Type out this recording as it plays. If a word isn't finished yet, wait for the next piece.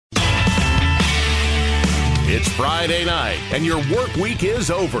It's Friday night, and your work week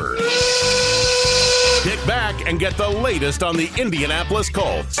is over. Kick back and get the latest on the Indianapolis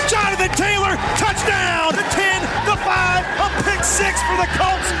Colts. Jonathan Taylor, touchdown! The 10, the 5, a pick 6 for the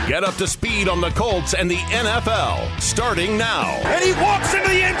Colts. Get up to speed on the Colts and the NFL, starting now. And he walks into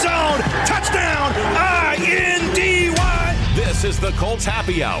the end zone. Touchdown, I-N-D-Y. This is the Colts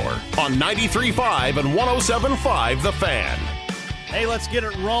Happy Hour on 93.5 and 107.5 The Fan. Hey, let's get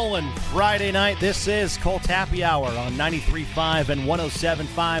it rolling. Friday night, this is Colts Happy Hour on 93.5 and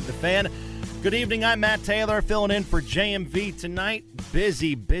 107.5 The Fan. Good evening, I'm Matt Taylor, filling in for JMV tonight.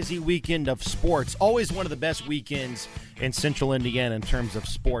 Busy weekend of sports. Always one of the best weekends in Central Indiana in terms of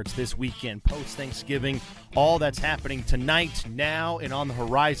sports this weekend. Post-Thanksgiving, all that's happening tonight, now, and on the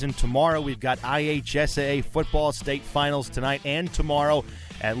horizon tomorrow. We've got IHSAA football state finals tonight and tomorrow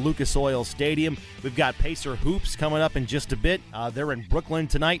at Lucas Oil Stadium. We've got Pacer Hoops coming up in just a bit. They're in Brooklyn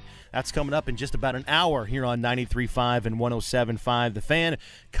tonight. That's coming up in just about an hour here on 93.5 and 107.5 The Fan.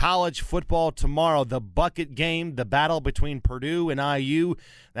 College football tomorrow. The bucket game, the battle between Purdue and IU.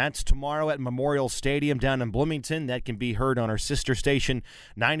 That's tomorrow at Memorial Stadium down in Bloomington. That can be heard on our sister station,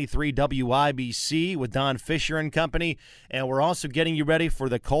 93 WIBC, with Don Fisher and company. And we're also getting you ready for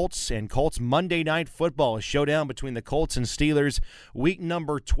the Colts and Colts Monday Night Football, a showdown between the Colts and Steelers, week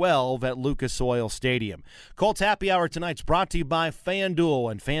number 12 at Lucas Oil Stadium. Colts Happy Hour tonight's brought to you by FanDuel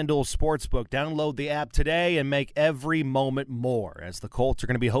and FanDuel Sportsbook. Download the app today and make every moment more, as the Colts are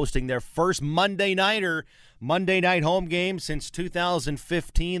going to be hosting their first Monday night home game since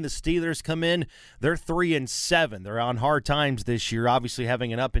 2015. The Steelers come in, they're 3-7. They're on hard times this year, obviously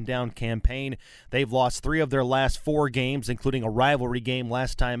having an up-and-down campaign. They've lost 3 of their last 4 games, including a rivalry game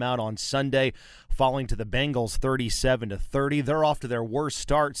last time out on Sunday, falling to the Bengals 37-30. They're off to their worst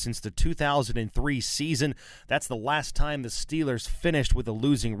start since the 2003 season. That's the last time the Steelers finished with a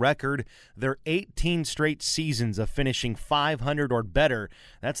losing record. Their 18 straight seasons of finishing 500 or better.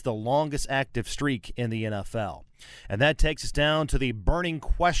 That's the longest active streak in the NFL. And that takes us down to the burning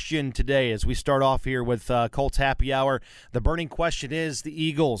question today as we start off here with Colts Happy Hour. The burning question is the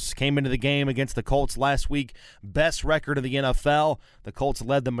Eagles came into the game against the Colts last week. Best record of the NFL. The Colts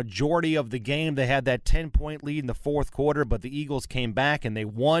led the majority of the game. They had that 10-point lead in the fourth quarter, but the Eagles came back and they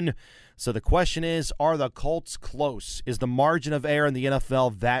won. So the question is, are the Colts close? Is the margin of error in the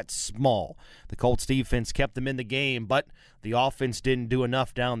NFL that small? The Colts defense kept them in the game, but the offense didn't do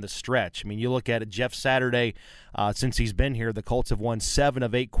enough down the stretch. I mean, you look at it, Jeff Saturday, since he's been here, the Colts have won 7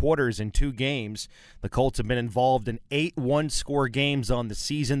 of 8 quarters in 2 games. The Colts have been involved in 8 one-score games on the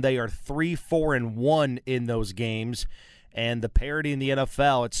season. They are 3-4-1 in those games. And the parity in the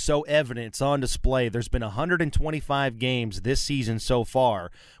NFL, it's so evident, it's on display. There's been 125 games this season so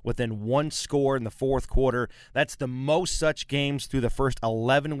far within 1 score in the fourth quarter. That's the most such games through the first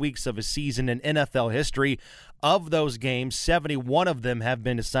 11 weeks of a season in NFL history. Of those games, 71 of them have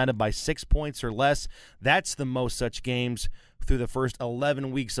been decided by 6 points or less. That's the most such games through the first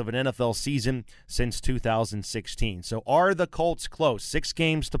 11 weeks of an NFL season since 2016. So are the Colts close? 6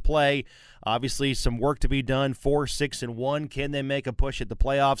 games to play. Obviously, some work to be done. 4-6-1. Can they make a push at the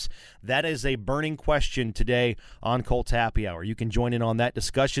playoffs? That is a burning question today on Colts Happy Hour. You can join in on that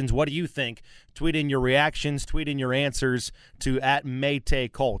discussions. What do you think? Tweet in your reactions. Tweet in your answers to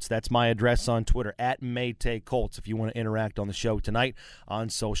 @MaytayColts. That's my address on Twitter, @MaytayColts, if you want to interact on the show tonight on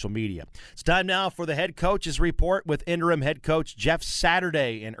social media. It's time now for the head coach's report with interim head coach Jeff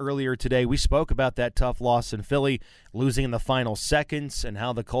Saturday. And earlier today, we spoke about that tough loss in Philly, losing in the final seconds, and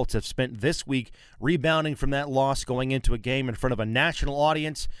how the Colts have spent this week rebounding from that loss, going into a game in front of a national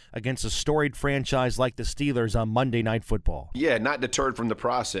audience against a storied franchise like the Steelers on Monday Night Football. Yeah, not deterred from the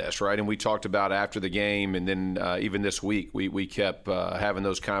process, right? And we talked about after the game, and then even this week, we kept having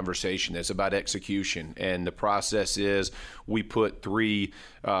those conversations. It's about execution, and the process is we put 3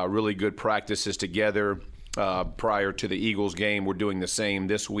 really good practices together prior to the Eagles game. We're doing the same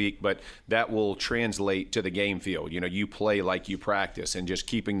this week, but that will translate to the game field. You know, you play like you practice, and just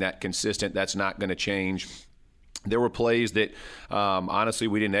keeping that consistent, that's not going to change. There were plays that, honestly,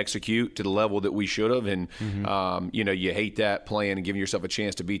 we didn't execute to the level that we should have. And, you hate that, playing and giving yourself a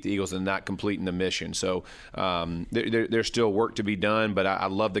chance to beat the Eagles and not completing the mission. So there's still work to be done, but I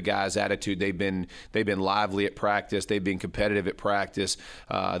love the guys' attitude. They've been lively at practice. They've been competitive at practice.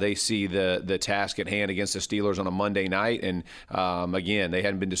 They see the task at hand against the Steelers on a Monday night. And, again, they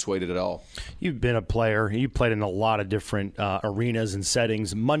hadn't been dissuaded at all. You've been a player. You played in a lot of different arenas and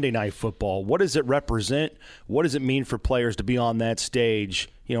settings. Monday Night Football, what does it represent? What does it mean for players to be on that stage,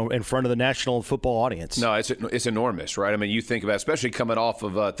 in front of the national football audience. No, it's enormous, right? I mean, you think about, especially coming off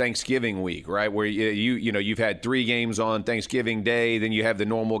of Thanksgiving week, right, where you've had 3 games on Thanksgiving Day, then you have the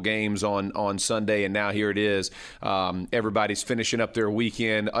normal games on Sunday, and now here it is. Everybody's finishing up their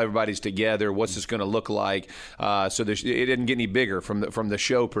weekend. Everybody's together. What's this going to look like? So it didn't get any bigger from the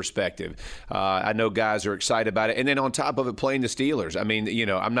show perspective. I know guys are excited about it, and then on top of it, playing the Steelers. I mean,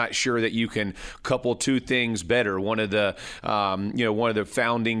 I'm not sure that you can couple two things better. One of the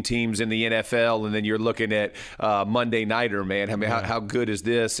founding teams in the NFL, and then you're looking at Monday Nighter, man. I mean, how good is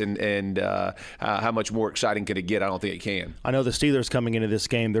this, and how much more exciting can it get? I don't think it can. I know the Steelers coming into this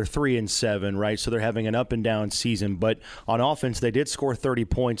game, they're 3-7, right? So they're having an up and down season. But on offense, they did score 30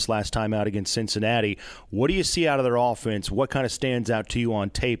 points last time out against Cincinnati. What do you see out of their offense? What kind of stands out to you on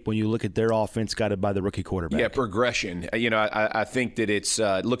tape when you look at their offense guided by the rookie quarterback? Yeah, progression. I think that it's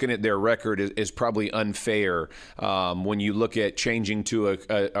looking at their record is probably unfair when you look at changing to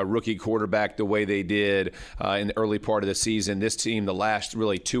a rookie quarterback the way they did in the early part of the season. This team, the last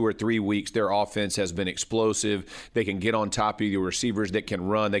really 2 or 3 weeks, their offense has been explosive. They can get on top of your receivers that can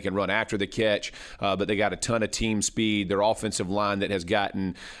run. They can run after the catch, but they got a ton of team speed. Their offensive line that has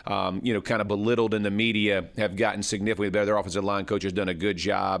gotten, kind of belittled in the media have gotten significantly better. Their offensive line coach has done a good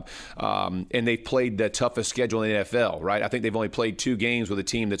job, and they've played the toughest schedule in the NFL, right? I think they've only played 2 games with a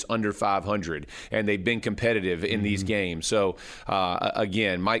team that's under 500, and they've been competitive in these games. So,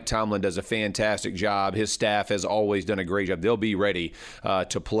 again, Mike Tomlin does a fantastic job. His staff has always done a great job. They'll be ready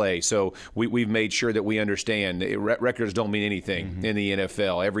to play. So we've made sure that we understand records don't mean anything in the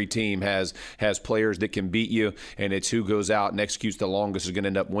NFL. Every team has players that can beat you, and it's who goes out and executes the longest is going to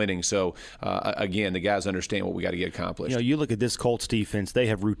end up winning. So, again, the guys understand what we got to get accomplished. You look at this Colts defense, they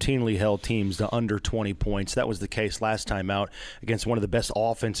have routinely held teams to under 20 points. That was the case last time out against one of the best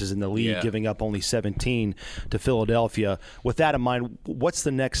offenses in the league, giving up only 17 to Philadelphia. With that in mind, what's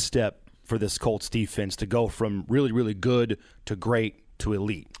the next step for this Colts defense to go from really, really good to great to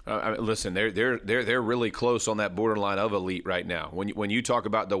elite? Listen, they're really close on that borderline of elite right now. When you talk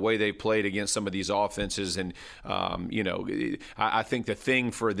about the way they played against some of these offenses, and I think the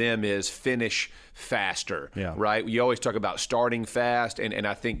thing for them is finish faster, right? You always talk about starting fast, and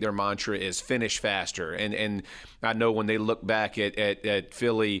I think their mantra is finish faster. And I know when they look back at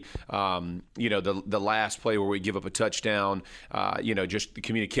Philly, the last play where we give up a touchdown, just the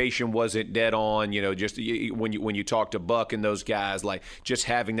communication wasn't dead on. Just when you talk to Buck and those guys, like just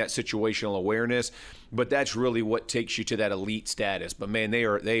having that situational awareness. But that's really what takes you to that elite status. But man, they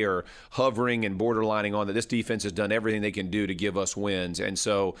are hovering and borderlining on that. This defense has done everything they can do to give us wins. And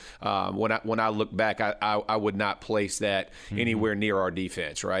so when I look back, I would not place that anywhere near our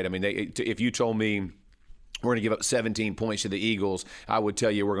defense, right? I mean, if you told me we're going to give up 17 points to the Eagles, I would tell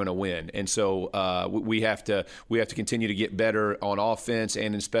you we're going to win. And so we have to continue to get better on offense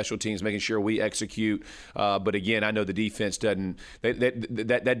and in special teams, making sure we execute. But again, I know the defense doesn't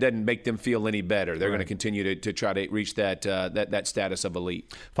make them feel any better. They're going to continue to try to reach that status of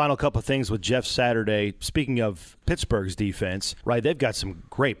elite. Final couple of things with Jeff Saturday. Speaking of Pittsburgh's defense, right? They've got some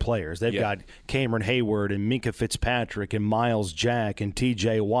great players. They've got Cameron Hayward and Minkah Fitzpatrick and Miles Jack and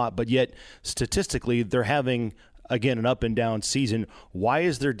T.J. Watt, but yet statistically they're having again, an up and down season. Why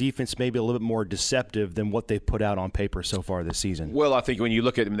is their defense maybe a little bit more deceptive than what they've put out on paper so far this season? Well, I think when you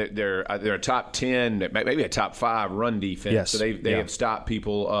look at them, they're a top 10, maybe a top 5 run defense. Yes. So they have stopped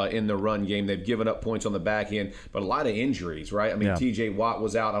people in the run game. They've given up points on the back end, but a lot of injuries, right? I mean, T.J. Watt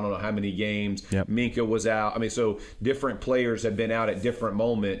was out, I don't know how many games. Minkah was out. I mean, so different players have been out at different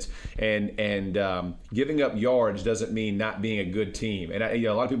moments, and giving up yards doesn't mean not being a good team. And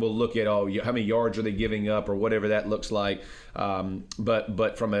a lot of people look at, how many yards are they giving up or whatever that looks like.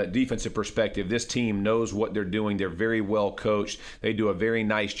 But from a defensive perspective, this team knows what they're doing. They're very well coached. They do a very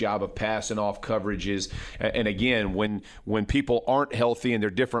nice job of passing off coverages. And again, when people aren't healthy in their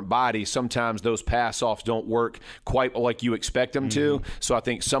different bodies, sometimes those pass offs don't work quite like you expect them to. So I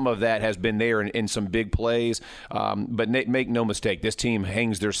think some of that has been there in some big plays. But make no mistake, this team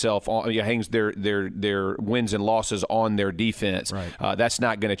hangs their wins and losses on their defense. Right. That's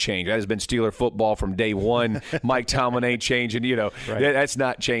not going to change. That has been Steeler football from day one. Mike Tomlin ain't changing. That's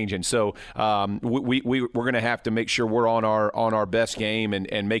not changing. So we're going to have to make sure we're on our best game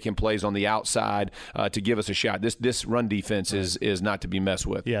and making plays on the outside to give us a shot. This run defense is not to be messed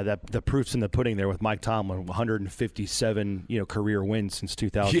with. Yeah, the proof's in the pudding there with Mike Tomlin, 157 career wins since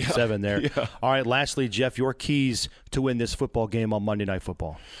 2007 there. Yeah. All right, lastly, Jeff, your keys to win this football game on Monday Night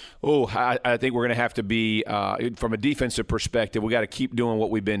Football. I think we're going to have to be, from a defensive perspective, we got to keep doing what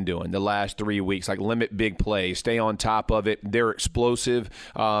we've been doing the last 3 weeks, like limit big plays, stay on top of it. They're explosive,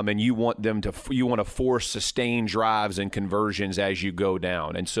 and you want to force sustained drives and conversions as you go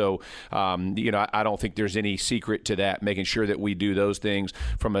down. And so, I don't think there's any secret to that, making sure that we do those things.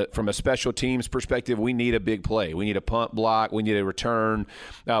 From a special teams perspective, we need a big play. We need a punt block. We need a return.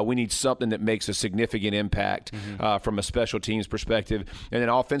 We need something that makes a significant impact from a special teams perspective. And then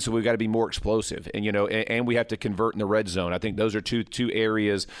offensively, we've got to be more explosive. And, and we have to convert in the red zone. I think those are two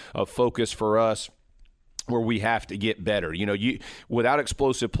areas of focus for us where we have to get better. Without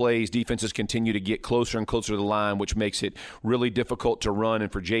explosive plays, defenses continue to get closer and closer to the line, which makes it really difficult to run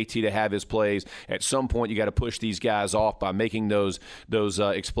and for JT to have his plays. At some point, you got to push these guys off by making those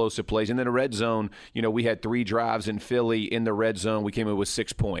explosive plays. And then the red zone, we had 3 drives in Philly in the red zone. We came in with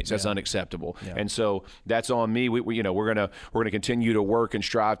 6 points. That's unacceptable. Yeah. And so that's on me. We're gonna continue to work and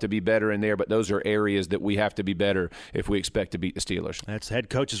strive to be better in there. But those are areas that we have to be better if we expect to beat the Steelers. That's the head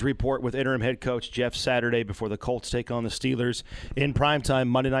coach's report with interim head coach Jeff Saturday before the Colts take on the Steelers in primetime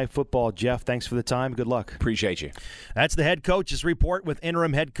Monday Night Football. Jeff, thanks for the time. Good luck. Appreciate you. That's the head coach's report with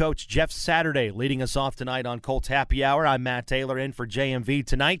interim head coach Jeff Saturday leading us off tonight on Colts Happy Hour. I'm Matt Taylor in for JMV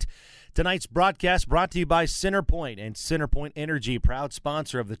tonight. Tonight's broadcast brought to you by CenterPoint and CenterPoint Energy, proud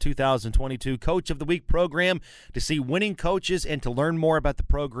sponsor of the 2022 Coach of the Week program. To see winning coaches and to learn more about the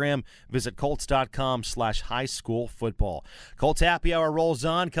program, visit Colts.com/highschoolfootball. Colts Happy Hour rolls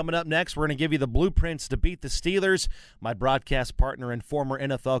on. Coming up next, we're going to give you the blueprints to beat the Steelers. My broadcast partner and former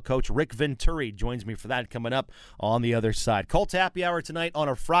NFL coach Rick Venturi joins me for that coming up on the other side. Colts Happy Hour tonight on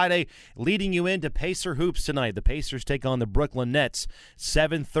a Friday, leading you into Pacer Hoops tonight. The Pacers take on the Brooklyn Nets,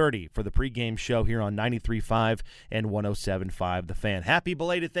 7:30 for the pregame show here on 93.5 and 107.5 The Fan. Happy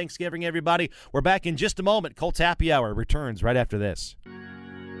belated Thanksgiving, everybody. We're back in just a moment. Colts Happy Hour returns right after this.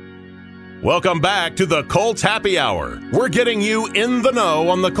 Welcome back to the Colts Happy Hour. We're getting you in the know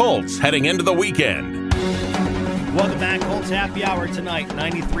on the Colts heading into the weekend. Welcome back, Colts Happy Hour tonight,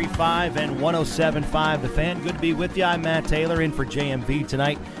 93.5 and 107.5 The Fan. Good to be with you. I'm Matt Taylor in for JMV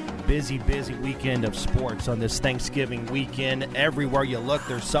tonight. Busy weekend of sports on this Thanksgiving weekend. Everywhere you look,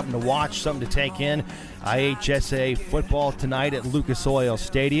 there's something to watch, something to take in. IHSA football tonight at Lucas Oil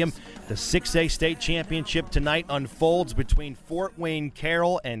Stadium. The 6A state championship tonight unfolds between Fort Wayne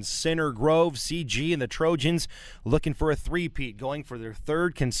Carroll and Center Grove. CG and the Trojans looking for a three-peat, going for their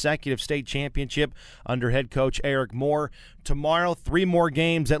 3rd consecutive state championship under head coach Eric Moore. Tomorrow, 3 more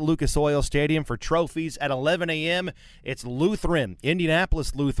games at Lucas Oil Stadium for trophies. At 11 a.m., it's Lutheran,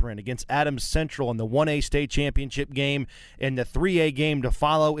 Indianapolis Lutheran against Adams Central in the 1A state championship game. In the 3A game to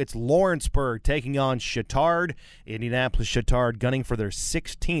follow, it's Lawrenceburg taking on Chittard. Indianapolis Chittard gunning for their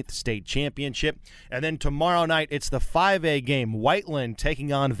 16th state championship. And then tomorrow night, it's the 5A game, Whiteland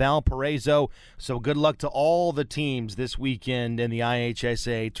taking on Valparaiso. So good luck to all the teams this weekend in the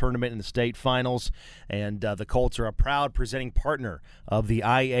IHSA tournament and the state finals. And the Colts are a proud presenting partner of the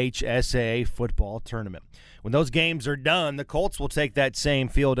IHSA football tournament. When those games are done, the Colts will take that same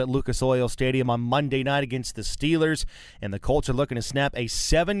field at Lucas Oil Stadium on Monday night against the Steelers, and the Colts are looking to snap a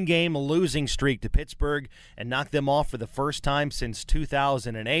 7-game losing streak to Pittsburgh and knock them off for the first time since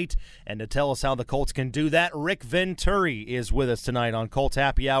 2008. And to tell us how the Colts can do that, Rick Venturi is with us tonight on Colts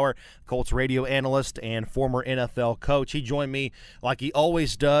Happy Hour, Colts radio analyst and former NFL coach. He joined me like he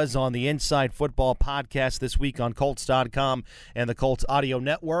always does on the Inside Football podcast this week on Colts.com and the Colts Audio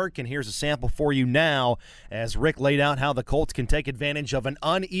Network. And here's a sample for you now as Rick laid out how the Colts can take advantage of an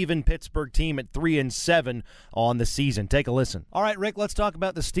uneven Pittsburgh team at 3-7 on the season. Take a listen. All right, Rick, let's talk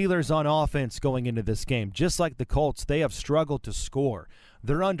about the Steelers on offense going into this game. Just like the Colts, they have struggled to score.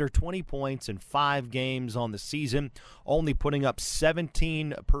 They're under 20 points in 5 games on the season, only putting up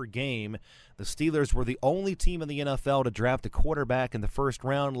 17 per game. The Steelers were the only team in the NFL to draft a quarterback in the first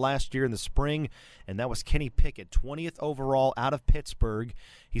round last year in the spring, and that was Kenny Pickett, 20th overall out of Pittsburgh.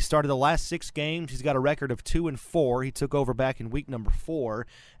 He started the last 6 games. He's got a record of 2-4. He took over back in week number 4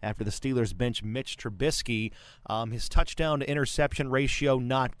 after the Steelers bench Mitch Trubisky. His touchdown to interception ratio,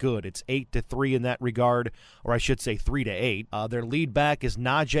 not good. It's 8-3 in that regard, or I should say 3-8. Their lead back is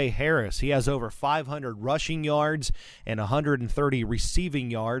Najee Harris. He has over 500 rushing yards and 130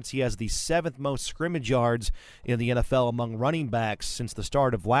 receiving yards. He has the 7th most scrimmage yards in the NFL among running backs since the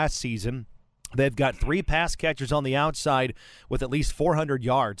start of last season. They've got 3 pass catchers on the outside with at least 400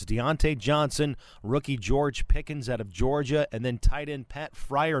 yards. Deontay Johnson, rookie George Pickens out of Georgia, and then tight end Pat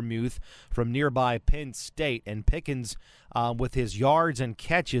Freiermuth from nearby Penn State. And Pickens with his yards and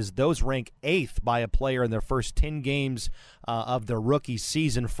catches. Those rank 8th by a player in their first 10 games of their rookie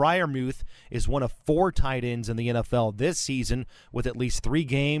season. Freiermuth is one of 4 tight ends in the NFL this season with at least 3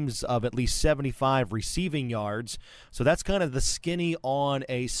 games of at least 75 receiving yards. So that's kind of the skinny on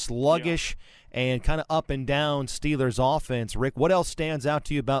a sluggish and kind of up and down Steelers offense. Rick, what else stands out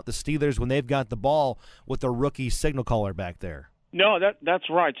to you about the Steelers when they've got the ball with their rookie signal caller back there? No, that's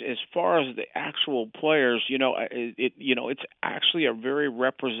right. As far as the actual players, it's actually a very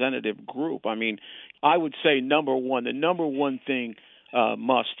representative group. I mean, I would say the number one thing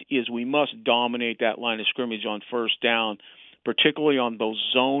we must dominate that line of scrimmage on first down, particularly on those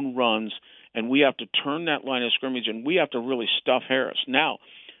zone runs, and we have to turn that line of scrimmage, and we have to really stuff Harris. Now,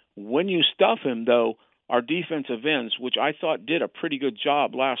 when you stuff him, though, our defensive ends, which I thought did a pretty good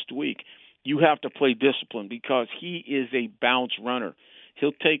job last week, you have to play discipline because he is a bounce runner.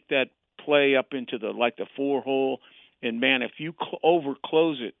 He'll take that play up into the 4-hole, and, man, if you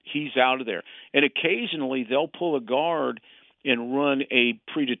overclose it, he's out of there. And occasionally they'll pull a guard and run a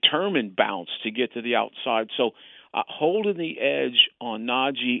predetermined bounce to get to the outside. So holding the edge on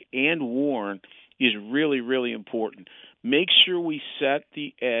Najee and Warren is really, really important. Make sure we set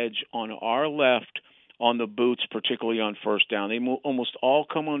the edge on our left on the boots, particularly on first down. They almost all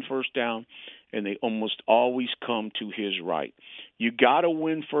come on first down, and they almost always come to his right. You got to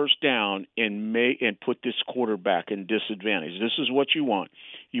win first down and put this quarterback in disadvantage. This is what you want.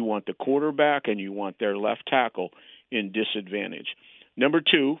 You want the quarterback and you want their left tackle in disadvantage. Number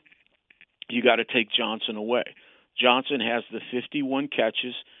 2, you got to take Johnson away. Johnson has the 51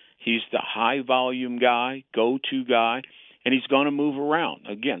 catches. He's the high-volume guy, go-to guy, and he's going to move around.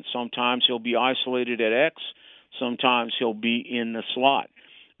 Again, sometimes he'll be isolated at X, sometimes he'll be in the slot.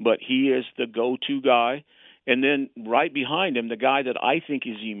 But he is the go-to guy. And then right behind him, the guy that I think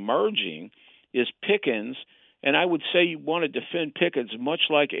is emerging is Pickens. And I would say you want to defend Pickens much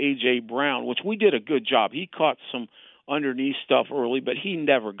like A.J. Brown, which we did a good job. He caught some underneath stuff early, but he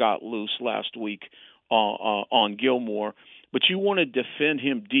never got loose last week on Gilmore. But you want to defend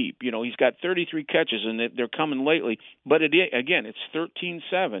him deep. He's got 33 catches, and they're coming lately. But again, it's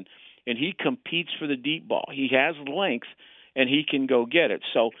 13-7, and he competes for the deep ball. He has length, and he can go get it.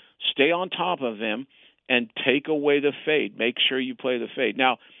 So stay on top of him and take away the fade. Make sure you play the fade.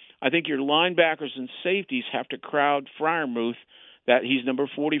 Now, I think your linebackers and safeties have to crowd Freiermuth, that he's number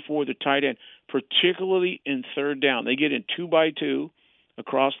 44, the tight end, particularly in third down. They get in 2-by-2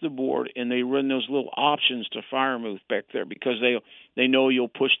 across the board, and they run those little options to Freiermuth back there because they know you'll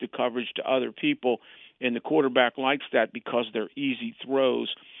push the coverage to other people, and the quarterback likes that because they're easy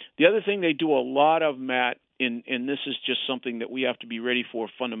throws. The other thing they do a lot of, Matt, and this is just something that we have to be ready for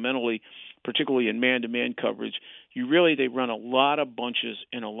fundamentally, particularly in man-to-man coverage, they run a lot of bunches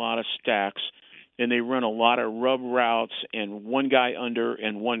and a lot of stacks, and they run a lot of rub routes and one guy under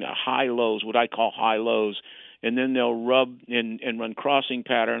and one high-lows, what I call high-lows, and then they'll rub and run crossing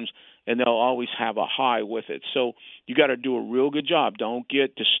patterns, and they'll always have a high with it. So you got to do a real good job. Don't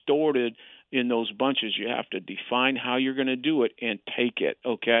get distorted in those bunches. You have to define how you're going to do it and take it,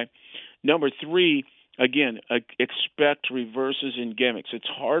 okay? Number 3, again, expect reverses and gimmicks. It's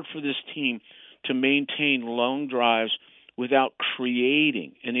hard for this team to maintain long drives without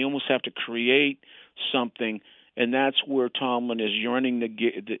creating, and they almost have to create something, and that's where Tomlin is running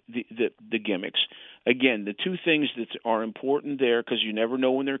the gimmicks. Again, the 2 things that are important there, because you never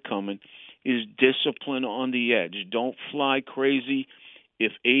know when they're coming, is discipline on the edge. Don't fly crazy.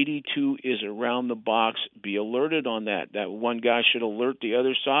 If 82 is around the box, be alerted on that. That one guy should alert the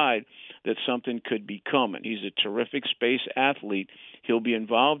other side that something could be coming. He's a terrific space athlete. He'll be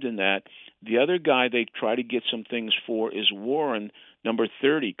involved in that. The other guy they try to get some things for is Warren, number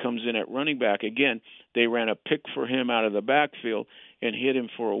 30, comes in at running back. Again, they ran a pick for him out of the backfield and hit him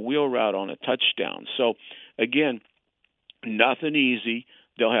for a wheel route on a touchdown. So, again, nothing easy.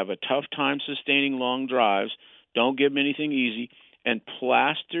 They'll have a tough time sustaining long drives. Don't give them anything easy. And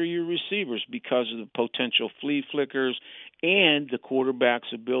plaster your receivers because of the potential flea flickers and the quarterback's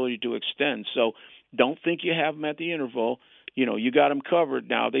ability to extend. So don't think you have them at the interval. You got them covered.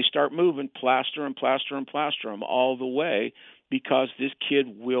 Now they start moving, plaster them all the way, because this kid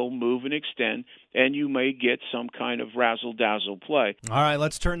will move and extend, and you may get some kind of razzle-dazzle play. All right,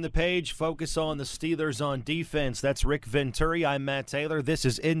 let's turn the page, focus on the Steelers on defense. That's Rick Venturi. I'm Matt Taylor. This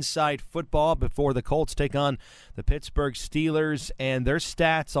is Inside Football before the Colts take on the Pittsburgh Steelers, and their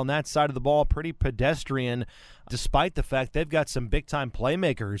stats on that side of the ball pretty pedestrian. despite the fact they've got some big-time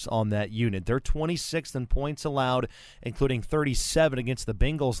playmakers on that unit. They're 26th in points allowed, including 37 against the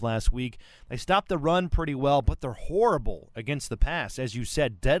Bengals last week. They stopped the run pretty well, but they're horrible against the pass. As you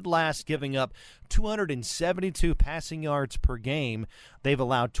said, dead last, giving up 272 passing yards per game. They've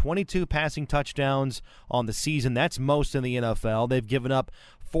allowed 22 passing touchdowns on the season. That's most in the NFL. They've given up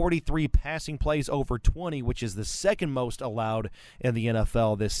 43 passing plays over 20, which is the second most allowed in the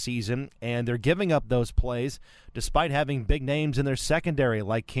NFL this season. And they're giving up those plays despite having big names in their secondary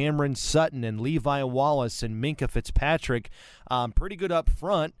like Cameron Sutton and Levi Wallace and Minkah Fitzpatrick. Pretty good up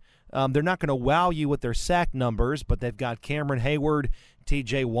front. They're not going to wow you with their sack numbers, but they've got Cameron Hayward,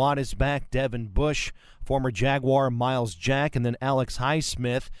 T.J. Watt is back, Devin Bush, former Jaguar Miles Jack, and then Alex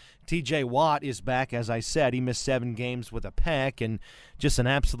Highsmith. T.J. Watt is back, as I said. He missed 7 games with a pec and just an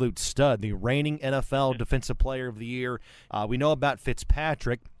absolute stud, the reigning NFL Defensive Player of the Year. We know about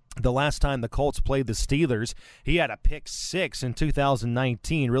Fitzpatrick. The last time the Colts played the Steelers, he had a pick 6 in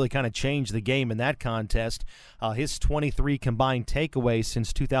 2019, really kind of changed the game in that contest. His 23 combined takeaways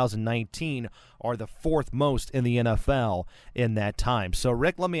since 2019 are the 4th most in the NFL in that time. So,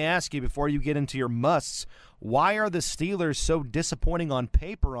 Rick, let me ask you before you get into your musts, why are the Steelers so disappointing on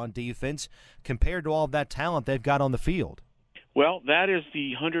paper on defense compared to all of that talent they've got on the field? Well, that is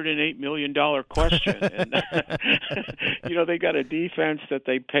the $108 million question. And, they got a defense that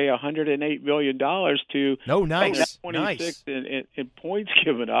they pay $108 million to. No, nice. 26 in points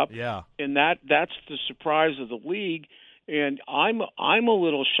given up. Yeah. And that's the surprise of the league. And I'm a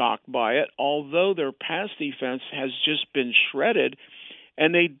little shocked by it, although their pass defense has just been shredded.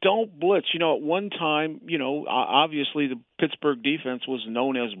 And they don't blitz. At one time, obviously the Pittsburgh defense was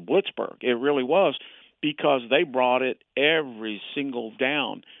known as Blitzburg. It really was, because they brought it every single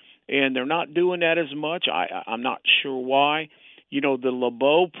down. And they're not doing that as much. I'm not sure why. The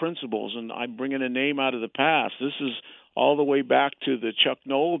LeBeau principles, and I'm bringing a name out of the past. This is all the way back to the Chuck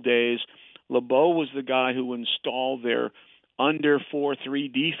Noll days. LeBeau was the guy who installed their under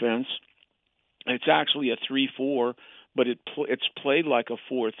 4-3 defense. It's actually a 3-4, but it's played like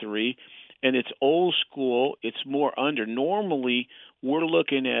a 4-3, and it's old school. It's more under. Normally, we're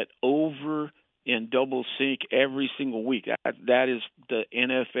looking at over and double sync every single week. That is the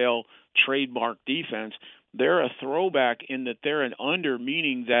NFL trademark defense. They're a throwback in that they're an under,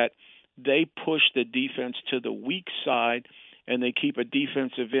 meaning that they push the defense to the weak side and they keep a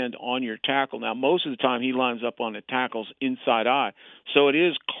defensive end on your tackle. Now, most of the time he lines up on the tackle's inside eye, so it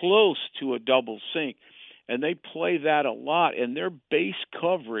is close to a double sync. And they play that a lot, and their base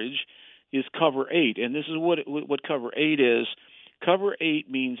coverage is cover 8. And this is what cover 8 is. Cover 8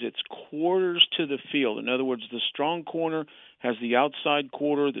 means it's quarters to the field. In other words, the strong corner has the outside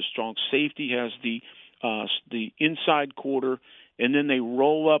quarter, the strong safety has the inside quarter, and then they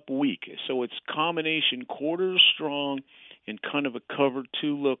roll up weak. So it's combination quarters strong and kind of a cover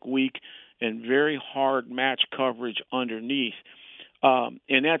 2 look weak and very hard match coverage underneath.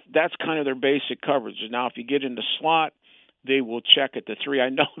 And that's kind of their basic coverage. Now, if you get into slot, they will check at the 3. I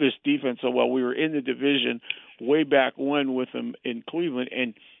know this defense so well. We were in the division way back when with them in Cleveland,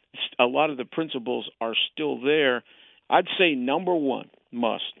 and a lot of the principles are still there. I'd say number one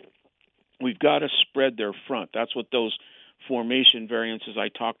must. We've got to spread their front. That's what those formation variances I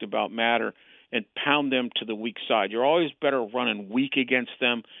talked about matter, and pound them to the weak side. You're always better running weak against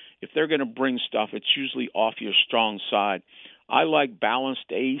them. If they're going to bring stuff, it's usually off your strong side. I like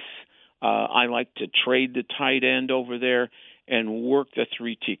balanced ace. I like to trade the tight end over there and work the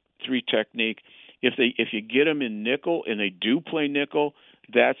three technique. If you get them in nickel, and they do play nickel,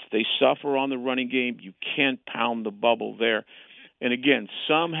 they suffer on the running game. You can't pound the bubble there. And again,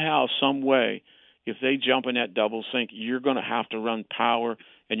 somehow, some way, if they jump in that double sync, you're going to have to run power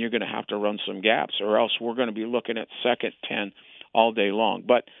and you're going to have to run some gaps, or else we're going to be looking at second 10 all day long.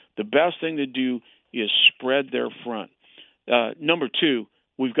 But the best thing to do is spread their front. Number 2,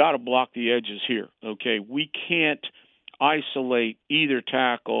 we've got to block the edges here, okay? We can't isolate either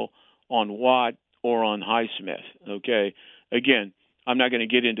tackle on Watt or on Highsmith, okay? Again, I'm not going to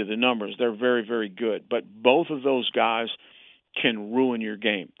get into the numbers. They're very, very good. But both of those guys can ruin your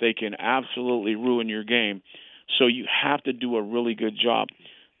game. They can absolutely ruin your game. So you have to do a really good job.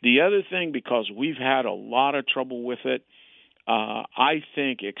 The other thing, because we've had a lot of trouble with it, I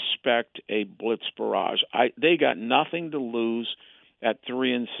think expect a blitz barrage. They got nothing to lose at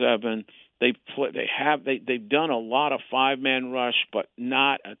 3-7. They've done a lot of 5-man rush, but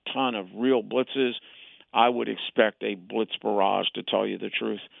not a ton of real blitzes. I would expect a blitz barrage, to tell you the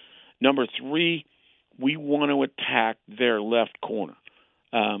truth. Number 3, we want to attack their left corner.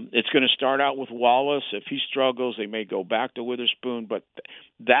 It's going to start out with Wallace. If he struggles, they may go back to Witherspoon, but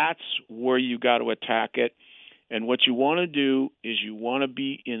that's where you got to attack it. And what you want to do is you want to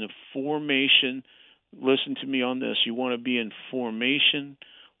be in a formation. Listen to me on this. You want to be in formation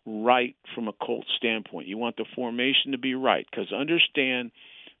right from a Colts standpoint. You want the formation to be right, because understand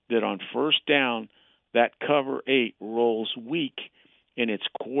that on first down, that cover 8 rolls weak and it's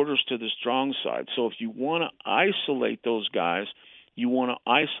quarters to the strong side. So if you want to isolate those guys, you want to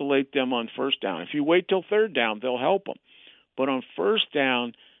isolate them on first down. If you wait till third down, they'll help them. But on first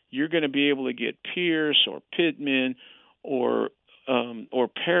down, you're going to be able to get Pierce or Pittman or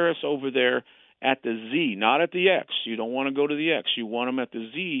Paris over there at the Z, not at the X. You don't want to go to the X. You want them at the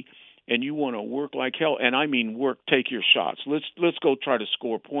Z, and you want to work like hell. And I mean work, take your shots. Let's go try to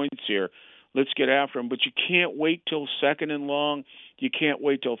score points here. Let's get after them. But you can't wait till second and long. You can't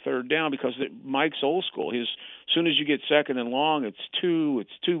wait till third down, because Mike's old school. As soon as you get second and long, it's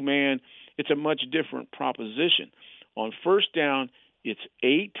two-man. It's a much different proposition. On first down, it's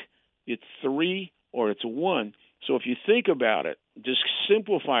 8, it's 3, or it's 1. So if you think about it, just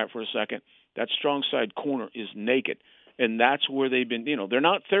simplify it for a second, that strong side corner is naked. And that's where they've been, they're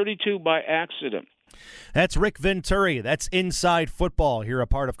not 32 by accident. That's Rick Venturi. That's Inside Football here, a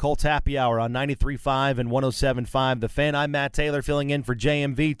part of Colts Happy Hour on 93.5 and 107.5 The Fan. I'm Matt Taylor, filling in for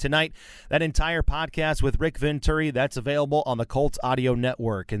JMV tonight. That entire podcast with Rick Venturi, that's available on the Colts Audio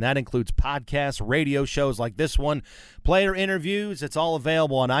Network, and that includes podcasts, radio shows like this one, player interviews. It's all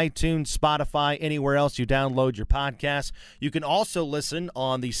available on iTunes, Spotify, anywhere else you download your podcasts. You can also listen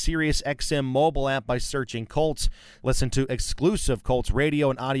on the SiriusXM mobile app by searching Colts. Listen to exclusive Colts radio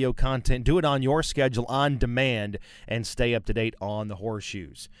and audio content. Do it on your schedule on demand and stay up to date on the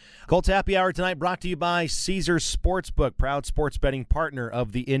Horseshoes. Colts Happy Hour tonight brought to you by Caesars Sportsbook, proud sports betting partner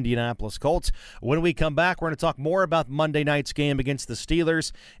of the Indianapolis Colts. When we come back, we're going to talk more about Monday night's game against the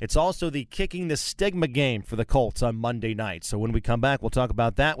Steelers. It's also the Kicking the Stigma game for the Colts on Monday night. So when we come back, we'll talk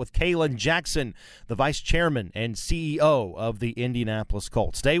about that with Kalen Jackson, the vice chairman and CEO of the Indianapolis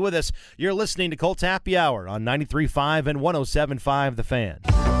Colts. Stay with us. You're listening to Colts Happy Hour on 93.5 and 107.5 The Fan.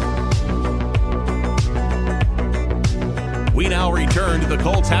 We now return to the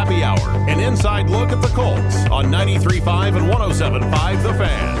Colts Happy Hour, an inside look at the Colts on 93.5 and 107.5 The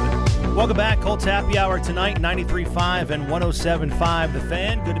Fan. Welcome back. Colts Happy Hour tonight, 93.5 and 107.5 The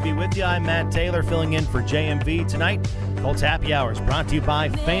Fan. Good to be with you. I'm Matt Taylor, filling in for JMV tonight. Colts Happy Hour is brought to you by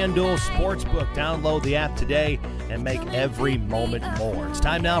FanDuel Sportsbook. Download the app today and make every moment more. It's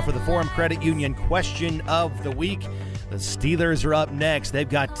time now for the Forum Credit Union Question of the Week. The Steelers are up next. They've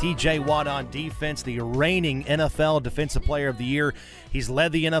got T.J. Watt on defense, the reigning NFL Defensive Player of the Year. He's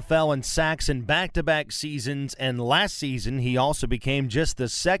led the NFL in sacks in back-to-back seasons, and last season he also became just the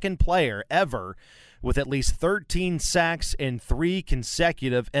second player ever with at least 13 sacks in 3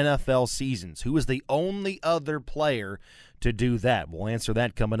 consecutive NFL seasons. Who is the only other player to do that? We'll answer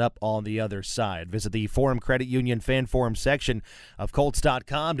that coming up on the other side. Visit the Forum Credit Union Fan Forum section of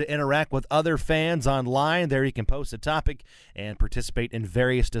Colts.com to interact with other fans online. There you can post a topic and participate in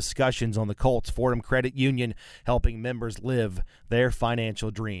various discussions on the Colts. Forum Credit Union, helping members live their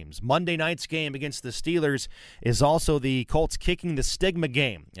financial dreams. Monday night's game against the Steelers is also the Colts Kicking the Stigma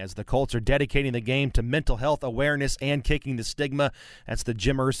game, as the Colts are dedicating the game to mental health awareness and kicking the stigma. That's the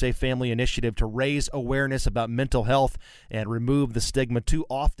Jim Irsay Family Initiative to raise awareness about mental health and remove the stigma too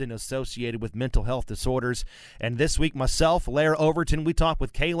often associated with mental health disorders. And this week, myself, Lair Overton, we talked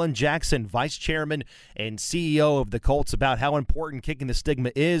with Kalen Jackson, Vice Chairman and CEO of the Colts, about how important kicking the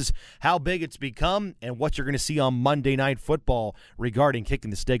stigma is, how big it's become, and what you're going to see on Monday Night Football regarding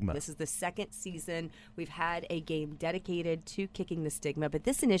kicking the stigma. This is the second season we've had a game dedicated to kicking the stigma, but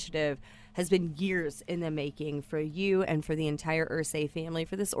this initiative has been years in the making for you and for the entire Irsay family,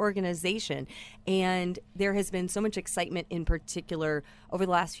 for this organization. And there has been so much excitement in particular over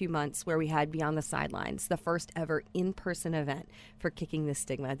the last few months where we had Beyond the Sidelines, the first ever in-person event for Kicking the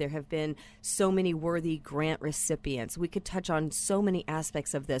Stigma. There have been so many worthy grant recipients. We could touch on so many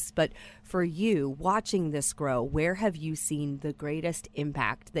aspects of this, but for you, watching this grow, where have you seen the greatest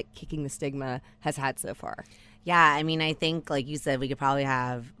impact that Kicking the Stigma has had so far? Yeah, I mean, I think, like you said, we could probably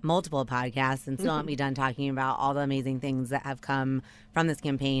have multiple podcasts and still not be done talking about all the amazing things that have come from this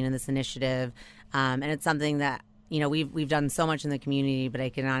campaign and this initiative. And it's something that, we've done so much in the community, but I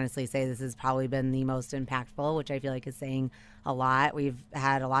can honestly say this has probably been the most impactful, which I feel like is saying a lot. We've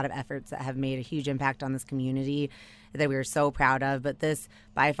had a lot of efforts that have made a huge impact on this community that we are so proud of. But this,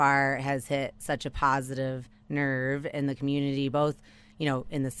 by far, has hit such a positive nerve in the community, both,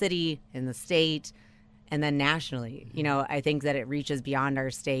 in the city, in the state, and then nationally. I think that it reaches beyond our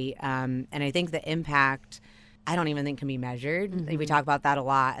state. And I think the impact, I don't even think can be measured. Mm-hmm. We talk about that a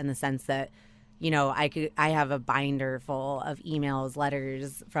lot in the sense that, I have a binder full of emails,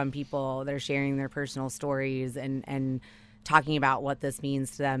 letters from people that are sharing their personal stories and talking about what this means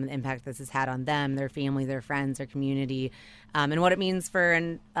to them, the impact this has had on them, their family, their friends, their community, and what it means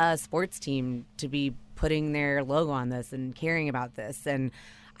for a sports team to be putting their logo on this and caring about this. And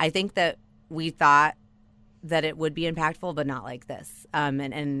I think that we thought that it would be impactful, but not like this. And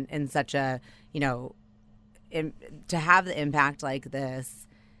in such a, to have the impact like this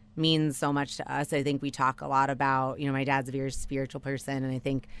means so much to us. I think we talk a lot about, my dad's a very spiritual person, and I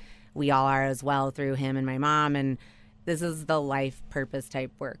think we all are as well through him and my mom. And this is the life purpose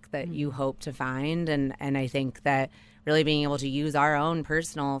type work that you hope to find. And I think that really being able to use our own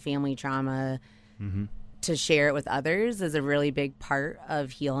personal family trauma to share it with others is a really big part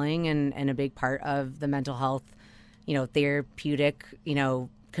of healing and a big part of the mental health, therapeutic,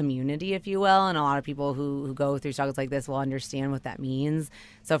 community, if you will. And a lot of people who go through struggles like this will understand what that means.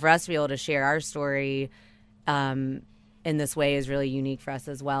 So for us to be able to share our story in this way is really unique for us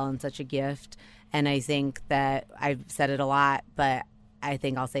as well, and such a gift. And I think that I've said it a lot, but I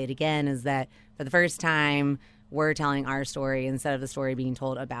think I'll say it again, is that for the first time, we're telling our story instead of the story being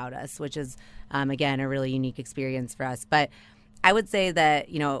told about us, which is, again, a really unique experience for us. But I would say that,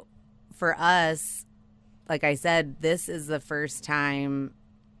 for us, like I said, this is the first time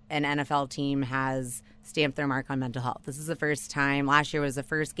an NFL team has stamped their mark on mental health. This is the first time. Last year was the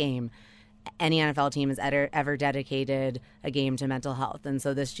first game any NFL team has ever dedicated a game to mental health. And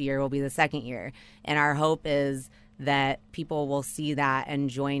so this year will be the second year. And our hope is that people will see that and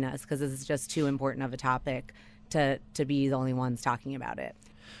join us, because this is just too important of a topic to be the only ones talking about it.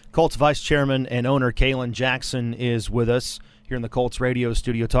 Colts Vice Chairman and owner Kaylin Jackson is with us here in the Colts radio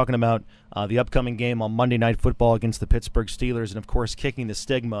studio talking about the upcoming game on Monday Night Football against the Pittsburgh Steelers and, of course, Kicking the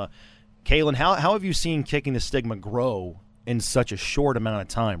Stigma. Kaylin, how have you seen Kicking the Stigma grow in such a short amount of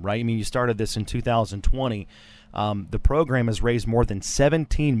time, right? I mean, you started this in 2020. The program has raised more than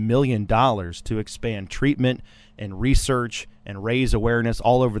 $17 million to expand treatment and research and raise awareness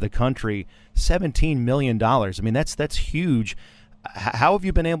all over the country. $17 million. I mean, that's huge. How have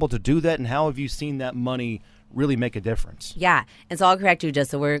you been able to do that, and how have you seen that money really make a difference? Yeah, and so I'll correct you just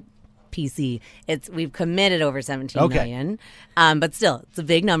so we're PC. We've committed over 17 million, but still, it's a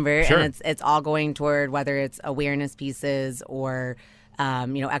big number, Sure. and it's all going toward whether it's awareness pieces or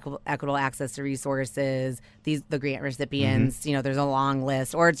equitable access to resources. The grant recipients. There's a long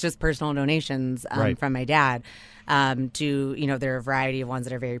list, or it's just personal donations Right. from my dad. To there are a variety of ones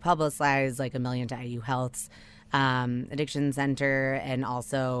that are very publicized, like $1 million to IU Health's addiction center, and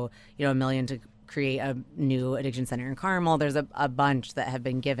also $1 million to create a new addiction center in Carmel. There's a bunch that have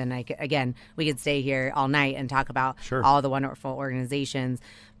been given. Again, we could stay here all night and talk about Sure. all the wonderful organizations.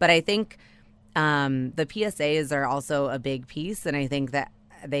 But I think the PSAs are also a big piece, and I think that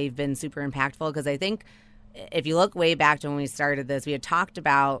they've been super impactful, because I think if you look way back to when we started this, we had talked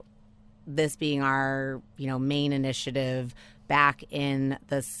about this being our main initiative back in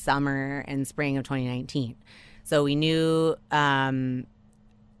the summer and spring of 2019. So we knew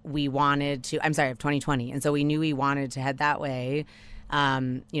we wanted to, of 2020. And so we knew we wanted to head that way.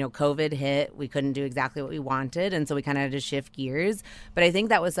 COVID hit. We couldn't do exactly what we wanted. And so we kind of had to shift gears. But I think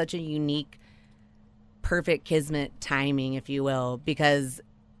that was such a unique, perfect kismet timing, if you will, because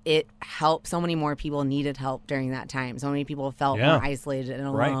it helped. So many more people needed help during that time. So many people felt more isolated and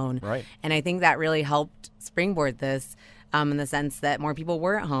alone. Right. And I think that really helped springboard this. In the sense that more people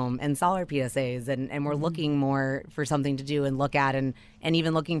were at home and saw our PSAs and were looking more for something to do and look at and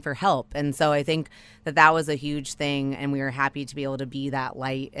even looking for help. And so I think that was a huge thing, and we were happy to be able to be that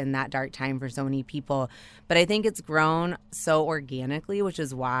light in that dark time for so many people. But I think it's grown so organically, which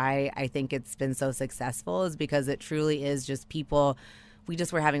is why I think it's been so successful, is because it truly is just people. We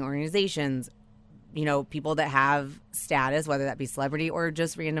just were having organizations, people that have status, whether that be celebrity or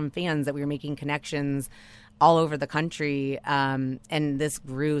just random fans, that we were making connections all over the country, and this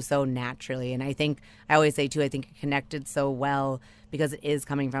grew so naturally. And I always say, too, I think it connected so well because it is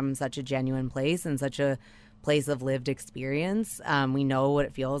coming from such a genuine place and such a place of lived experience. We know what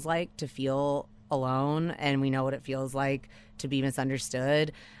it feels like to feel alone, and we know what it feels like to be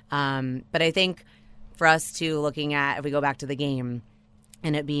misunderstood. But I think for us, too, looking at, if we go back to the game,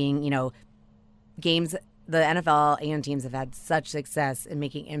 and it being, games, the NFL and teams have had such success in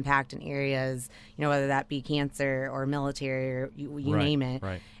making impact in areas, whether that be cancer or military or you name it.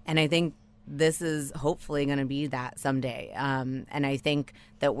 Right. And I think this is hopefully going to be that someday. And I think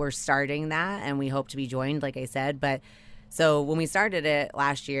that we're starting that, and we hope to be joined, like I said. But So when we started it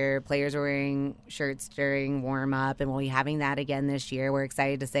last year, players were wearing shirts during warm-up, and we'll be having that again this year. We're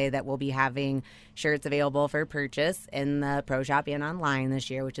excited to say that we'll be having shirts available for purchase in the Pro Shop and online this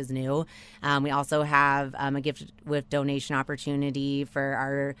year, which is new. We also have a gift with donation opportunity for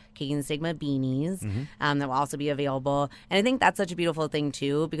our Kicking the Stigma beanies that will also be available. And I think that's such a beautiful thing,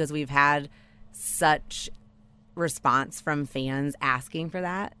 too, because we've had such response from fans asking for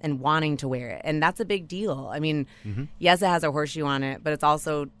that and wanting to wear it, and that's a big deal. I mean, yes, it has a horseshoe on it, but it's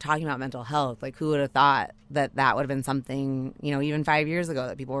also talking about mental health. Like, who would have thought that that would have been something, even 5 years ago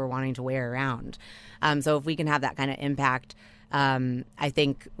that people were wanting to wear around? So if we can have that kind of impact, I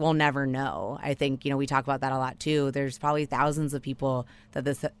think we'll never know. I think, we talk about that a lot too. There's probably thousands of people that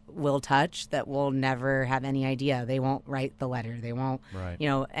this will touch that will never have any idea. They won't write the letter. They won't,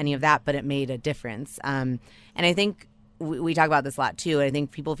 any of that, but it made a difference. And I think we talk about this a lot too. I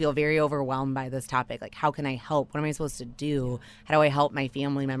think people feel very overwhelmed by this topic. Like, how can I help? What am I supposed to do? How do I help my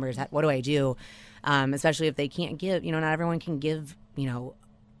family members? What do I do? Especially if they can't give, not everyone can give,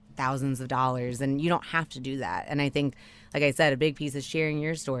 thousands of dollars, and you don't have to do that. And I think, like I said, a big piece is sharing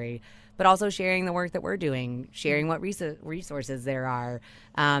your story, but also sharing the work that we're doing, sharing what resources there are,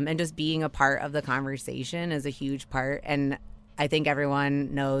 and just being a part of the conversation is a huge part. And I think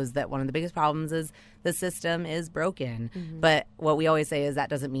everyone knows that one of the biggest problems is the system is broken. But what we always say is that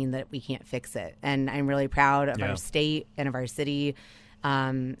doesn't mean that we can't fix it. And I'm really proud of our state and of our city.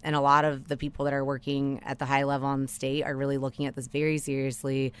 And a lot of the people that are working at the high level in the state are really looking at this very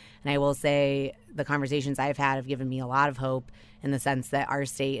seriously. And I will say the conversations I've had have given me a lot of hope in the sense that our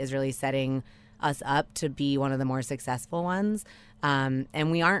state is really setting us up to be one of the more successful ones.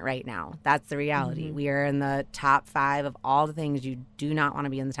 And we aren't right now. That's the reality. We are in the top 5 of all the things you do not want to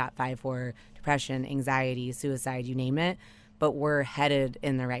be in the top 5 for: depression, anxiety, suicide, you name it. But we're headed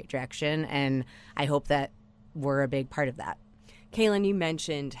in the right direction. And I hope that we're a big part of that. Kaylin, you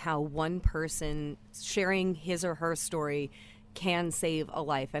mentioned how one person sharing his or her story can save a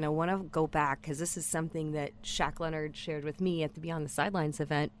life. And I want to go back because this is something that Shaq Leonard shared with me at the Beyond the Sidelines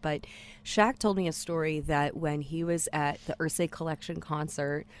event. But Shaq told me a story that when he was at the Irsay Collection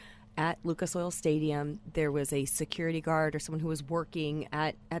concert at Lucas Oil Stadium, there was a security guard or someone who was working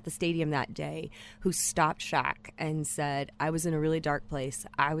at the stadium that day who stopped Shaq and said, "I was in a really dark place.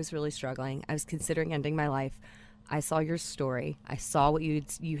 I was really struggling. I was considering ending my life. I saw your story. I saw what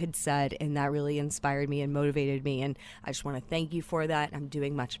you had said, and that really inspired me and motivated me. And I just want to thank you for that. I'm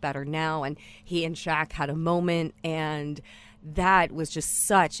doing much better now." And he and Shaq had a moment, and that was just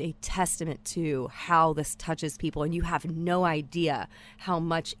such a testament to how this touches people. And you have no idea how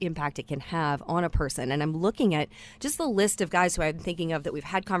much impact it can have on a person. And I'm looking at just the list of guys who I'm thinking of that we've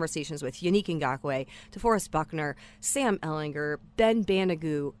had conversations with: Yannick Ngakoue, DeForest Buckner, Sam Ellinger, Ben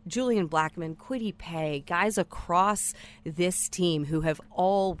Banagoo, Julian Blackman, Kwity Paye, guys across this team who have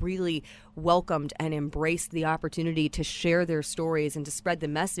all really welcomed and embraced the opportunity to share their stories and to spread the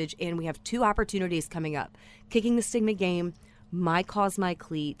message. And we have 2 opportunities coming up: Kicking the Stigma game, My Cause, My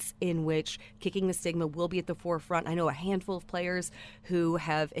Cleats, in which Kicking the Stigma will be at the forefront. I know a handful of players who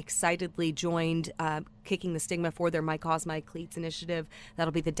have excitedly joined Kicking the Stigma for their My Cause, My Cleats initiative.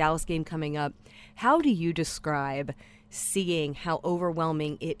 That'll be the Dallas game coming up. How do you describe seeing how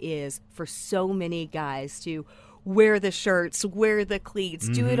overwhelming it is for so many guys to wear the shirts, wear the cleats,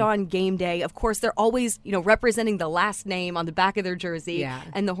 do it on game day? Of course, they're always, representing the last name on the back of their jersey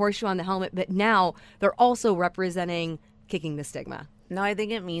and the horseshoe on the helmet, but now they're also representing Kicking the Stigma. No, I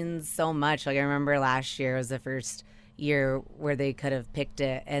think it means so much. Like, I remember last year was the first year where they could have picked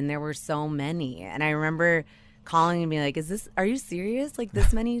it, and there were so many. And I remember calling and being like, are you serious? Like,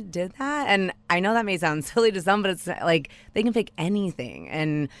 this many did that? And I know that may sound silly to some, but it's like they can pick anything.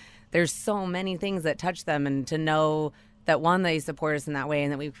 And there's so many things that touch them. And to know that, one, they support us in that way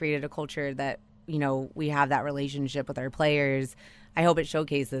and that we've created a culture that, we have that relationship with our players, I hope it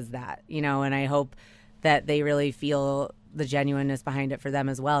showcases that, and I hope that they really feel the genuineness behind it for them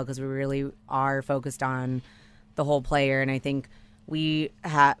as well, because we really are focused on the whole player. And I think we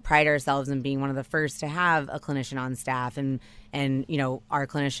pride ourselves in being one of the first to have a clinician on staff. And our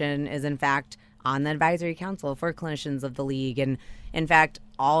clinician is, in fact, on the advisory council for clinicians of the league. And, in fact,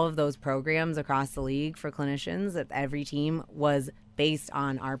 all of those programs across the league for clinicians at every team was based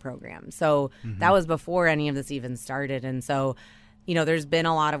on our program. So that was before any of this even started. And so there's been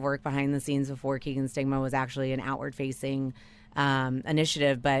a lot of work behind the scenes before Kicking the Stigma was actually an outward-facing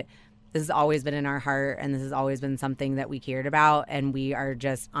initiative, but this has always been in our heart, and this has always been something that we cared about, and we are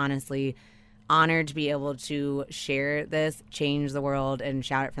just honestly honored to be able to share this, change the world, and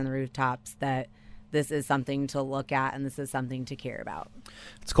shout it from the rooftops that this is something to look at and this is something to care about.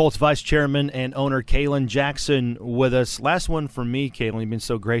 It's Colts Vice Chairman and owner Kaylin Jackson with us. Last one from me, Kaylin. You've been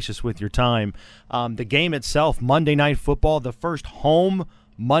so gracious with your time. The game itself, Monday Night Football, the first home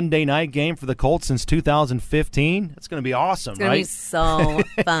Monday night game for the Colts since 2015. It's going to be awesome, right? It's going to be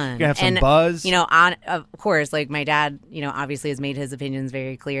so fun. You're going to have some buzz. Of course, like my dad, obviously has made his opinions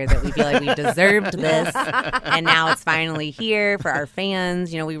very clear that we feel like we deserved this. And now it's finally here for our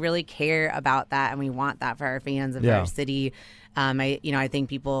fans. We really care about that and we want that for our fans and for our city. I think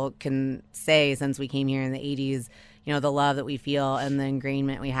people can say since we came here in the 80s, the love that we feel and the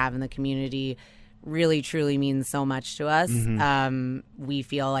ingrainment we have in the community really truly means so much to us. We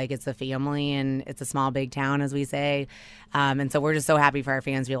feel like it's a family and it's a small big town, as we say, and so we're just so happy for our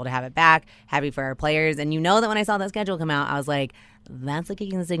fans to be able to have it back, happy for our players. And that when I saw that schedule come out, I was like, that's a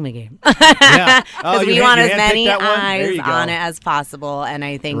Kicking the Stigma game. Because we want as many eyes on it as possible. And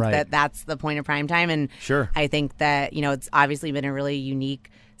I think that that's the point of prime time. And I think that it's obviously been a really unique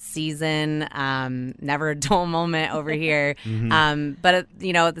season, never a dull moment over here. But at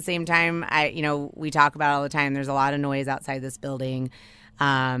the same time, we talk about it all the time. There's a lot of noise outside this building,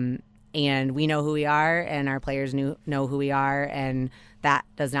 and we know who we are, and our players know who we are, and that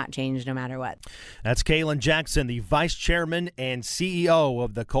does not change no matter what. That's Kaylin Jackson, the Vice Chairman and CEO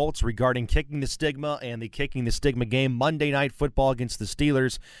of the Colts, regarding Kicking the Stigma and the Kicking the Stigma game, Monday Night Football against the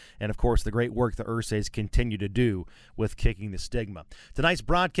Steelers, and, of course, the great work the Ursays continue to do with Kicking the Stigma. Tonight's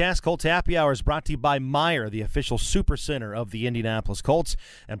broadcast, Colts Happy Hour, is brought to you by Meijer, the official super center of the Indianapolis Colts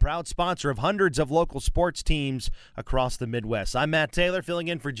and proud sponsor of hundreds of local sports teams across the Midwest. I'm Matt Taylor, filling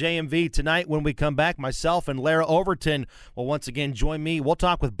in for JMV tonight. When we come back, myself and Lara Overton will once again join me. We'll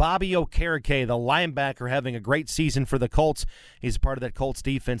talk with Bobby Okereke, the linebacker, having a great season for the Colts. He's part of that Colts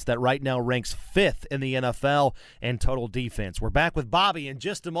defense that right now ranks 5th in the NFL in total defense. We're back with Bobby in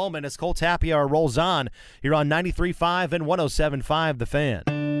just a moment as Colts Happy Hour rolls on here on 93.5 and 107.5 The Fan.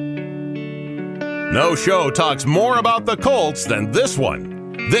 No show talks more about the Colts than this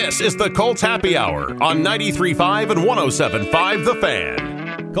one. This is the Colts Happy Hour on 93.5 and 107.5 The Fan.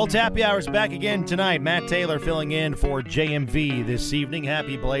 Colts Happy Hour is back again tonight. Matt Taylor filling in for JMV this evening.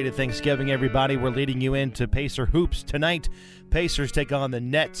 Happy belated Thanksgiving, everybody. We're leading you into Pacer Hoops tonight. Pacers take on the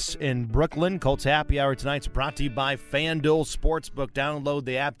Nets in Brooklyn. Colts Happy Hour tonight's brought to you by FanDuel Sportsbook. Download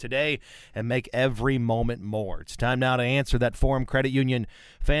the app today and make every moment more. It's time now to answer that Forum Credit Union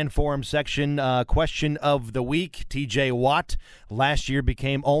Fan Forum section question of the week. TJ Watt last year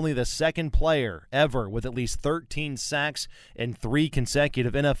became only the second player ever with at least 13 sacks in 3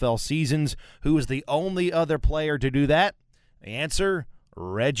 consecutive NFL seasons. Who is the only other player to do that? The answer,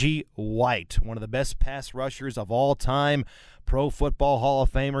 Reggie White, one of the best pass rushers of all time. Pro Football Hall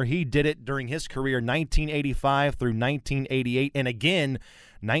of Famer. He did it during his career 1985 through 1988 and again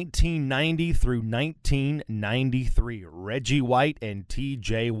 1990 through 1993. Reggie White and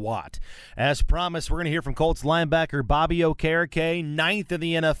TJ Watt. As promised, we're going to hear from Colts linebacker Bobby Okereke, 9th in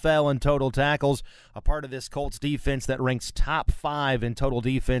the NFL in total tackles, a part of this Colts defense that ranks top 5 in total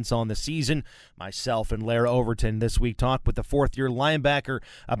defense on the season. Myself and Lara Overton this week talked with the 4th-year linebacker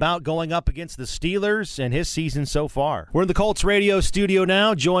about going up against the Steelers and his season so far. We're in the Colts radio studio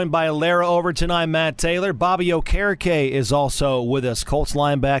now, joined by Lara Overton. I'm Matt Taylor. Bobby Okereke is also with us, Colts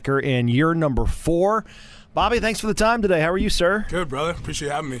linebacker in year number 4. Bobby, thanks for the time today. How are you, sir? Good, brother.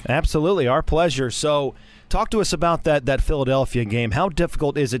 Appreciate having me. Absolutely. Our pleasure. So talk to us about that Philadelphia game. How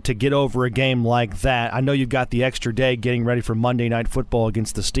difficult is it to get over a game like that? I know you've got the extra day getting ready for Monday Night Football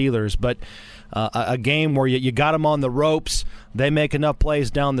against the Steelers, but a game where you got them on the ropes, they make enough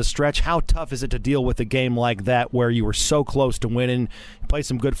plays down the stretch. How tough is it to deal with a game like that where you were so close to winning, play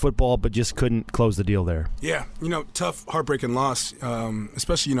some good football, but just couldn't close the deal there? Yeah, tough, heartbreaking loss,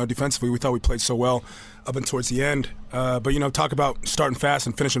 especially, defensively. We thought we played so well up and towards the end. But, talk about starting fast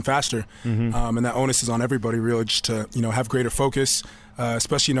and finishing faster. And that onus is on everybody, really, just to, have greater focus,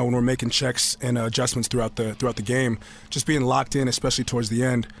 especially, when we're making checks and adjustments throughout the game. Just being locked in, especially towards the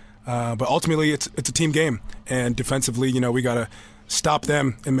end. But ultimately, it's a team game. And defensively, we got to stop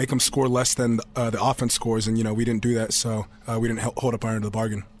them and make them score less than the offense scores. And, we didn't do that, so we didn't hold up our end of the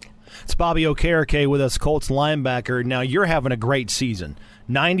bargain. It's Bobby Okereke with us, Colts linebacker. Now, you're having a great season.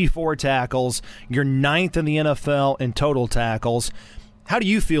 94 tackles. You're 9th in the NFL in total tackles. How do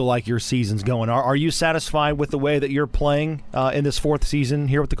you feel like your season's going? Are you satisfied with the way that you're playing in this 4th season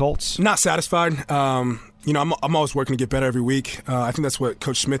here with the Colts? Not satisfied. I'm always working to get better every week. I think that's what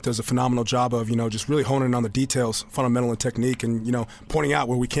Coach Smith does a phenomenal job of, just really honing in on the details, fundamental and technique, and, pointing out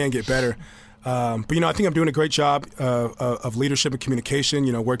where we can get better. But, I think I'm doing a great job of leadership and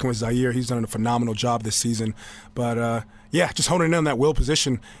communication, working with Zaire. He's done a phenomenal job this season. But, Yeah, just honing in on that will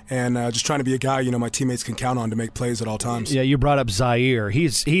position and just trying to be a guy, my teammates can count on to make plays at all times. Yeah, you brought up Zaire.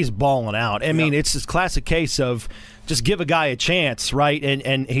 He's balling out. I mean, it's this classic case of just give a guy a chance, right?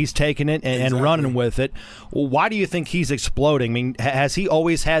 And he's taking it and running with it. Well, why do you think he's exploding? I mean, has he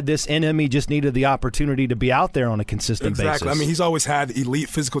always had this in him? He just needed the opportunity to be out there on a consistent basis. Exactly. I mean, he's always had elite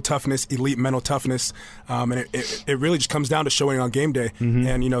physical toughness, elite mental toughness, and it really just comes down to showing on game day. Mm-hmm.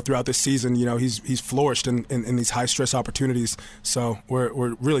 And throughout this season, he's flourished in these high stress opportunities. So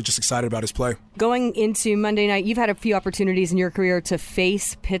we're really just excited about his play. Going into Monday night, you've had a few opportunities in your career to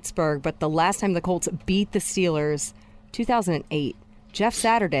face Pittsburgh, but the last time the Colts beat the Steelers, 2008. Jeff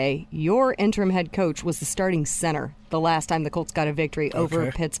Saturday, your interim head coach, was the starting center the last time the Colts got a victory over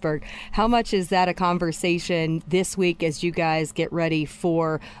Pittsburgh. How much is that a conversation this week as you guys get ready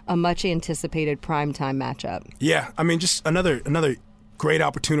for a much-anticipated primetime matchup? Yeah, I mean, just another great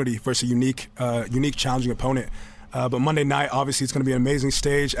opportunity versus a unique, challenging opponent. But Monday night, obviously, it's going to be an amazing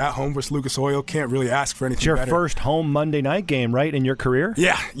stage at home versus Lucas Oil. Can't really ask for anything better. It's your first home Monday night game, right, in your career?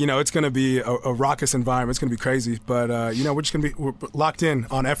 Yeah, it's going to be a raucous environment. It's going to be crazy. But, we're just going to we're locked in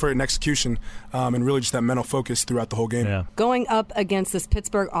on effort and execution and really just that mental focus throughout the whole game. Yeah. Going up against this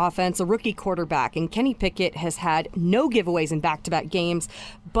Pittsburgh offense, a rookie quarterback, and Kenny Pickett has had no giveaways in back-to-back games,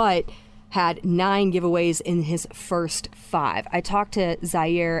 but had 9 giveaways in his first 5. I talked to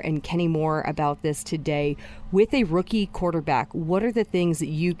Zaire and Kenny Moore about this today. With a rookie quarterback, what are the things that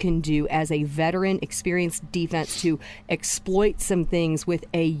you can do as a veteran, experienced defense to exploit some things with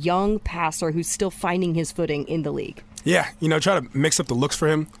a young passer who's still finding his footing in the league? Yeah, try to mix up the looks for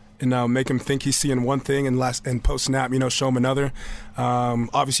him. And make him think he's seeing one thing and post-snap, show him another.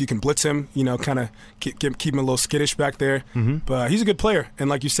 Obviously, you can blitz him, kind of keep him a little skittish back there. Mm-hmm. But he's a good player. And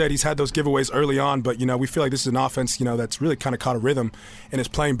like you said, he's had those giveaways early on. But, we feel like this is an offense, that's really kind of caught a rhythm and is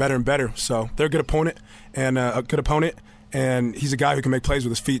playing better and better. So they're a good opponent and he's a guy who can make plays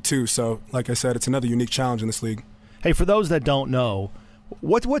with his feet too. So, like I said, it's another unique challenge in this league. Hey, for those that don't know,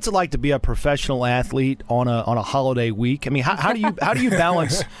 what's it like to be a professional athlete on a holiday week? I mean, how do you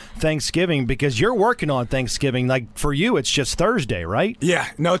balance Thanksgiving, because you're working on Thanksgiving? Like for you, it's just Thursday, right? Yeah,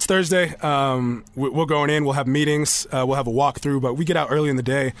 no, it's Thursday. We're going in. We'll have meetings. We'll have a walkthrough, but we get out early in the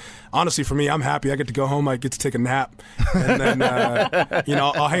day. Honestly, for me, I'm happy. I get to go home. I get to take a nap, and then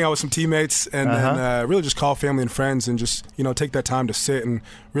I'll hang out with some teammates, and then really just call family and friends, and just take that time to sit and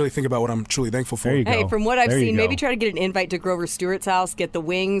really think about what I'm truly thankful for. There you go. Hey, from what I've seen, maybe try to get an invite to Grover Stewart's house. Get the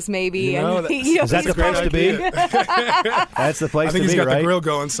wings, maybe. Is that the place to be? That's the place to be, right? I think he's got the grill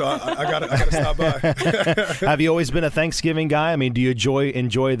going, so I got to stop by. Have you always been a Thanksgiving guy? I mean, do you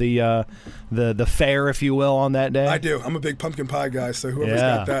enjoy the fare, if you will, on that day? I do. I'm a big pumpkin pie guy, so whoever's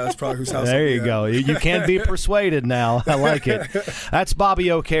got that, that's probably whose house. There you go. You can't be persuaded now. I like it. That's Bobby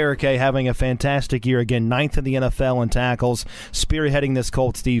Okereke having a fantastic year again, 9th in the NFL in tackles, spearheading this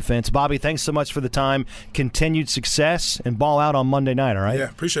Colts defense. Bobby, thanks so much for the time. Continued success and ball out on Monday night, all right? Yeah,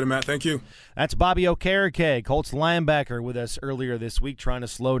 appreciate it, Matt. Thank you. That's Bobby Okereke, Colts linebacker, with us earlier this week, trying to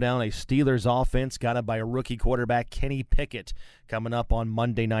slow down a Steelers offense guided by a rookie quarterback, Kenny Pickett, coming up on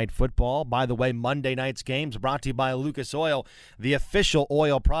Monday Night Football. By the way, Monday night's games brought to you by Lucas Oil, the official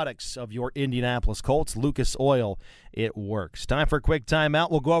oil products of your Indianapolis Colts. Lucas Oil, it works. Time for a quick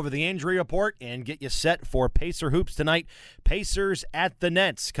timeout. We'll go over the injury report and get you set for Pacer Hoops tonight. Pacers at the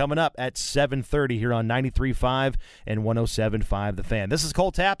Nets coming up at 7:30 here on 93.5 and 107.5 The Fan. This is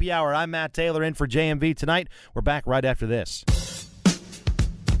Colts Happy Hour. I'm Matt Taylor in for JMV tonight. We're back right after this.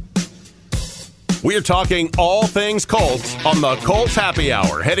 We're talking all things Colts on the Colts Happy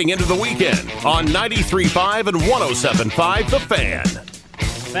Hour heading into the weekend on 93.5 and 107.5 The Fan.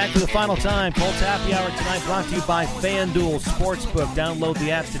 Back for the final time. Colts Happy Hour tonight brought to you by FanDuel Sportsbook. Download the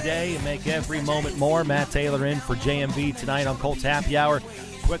app today and make every moment more. Matt Taylor in for JMV tonight on Colts Happy Hour.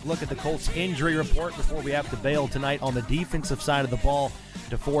 Quick look at the Colts injury report before we have to bail tonight. On the defensive side of the ball,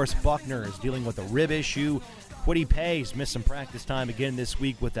 DeForest Buckner is dealing with a rib issue. Kwity Paye's missed some practice time again this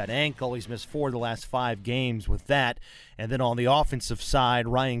week with that ankle. He's missed 4 of the last 5 games with that. And then on the offensive side,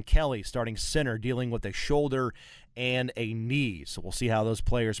 Ryan Kelly, starting center, dealing with a shoulder and a knee. So we'll see how those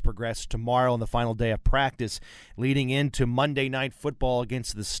players progress tomorrow on the final day of practice leading into Monday Night Football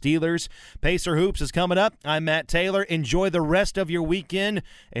against the Steelers. Pacer Hoops is coming up. I'm Matt Taylor. Enjoy the rest of your weekend.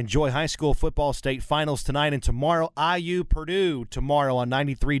 Enjoy high school football state finals tonight and tomorrow. IU Purdue tomorrow on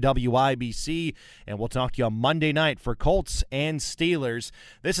 93 WIBC. And we'll talk to you on Monday night for Colts and Steelers.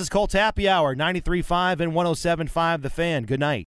 This is Colts Happy Hour, 93.5 and 107.5 The Fan. Good night.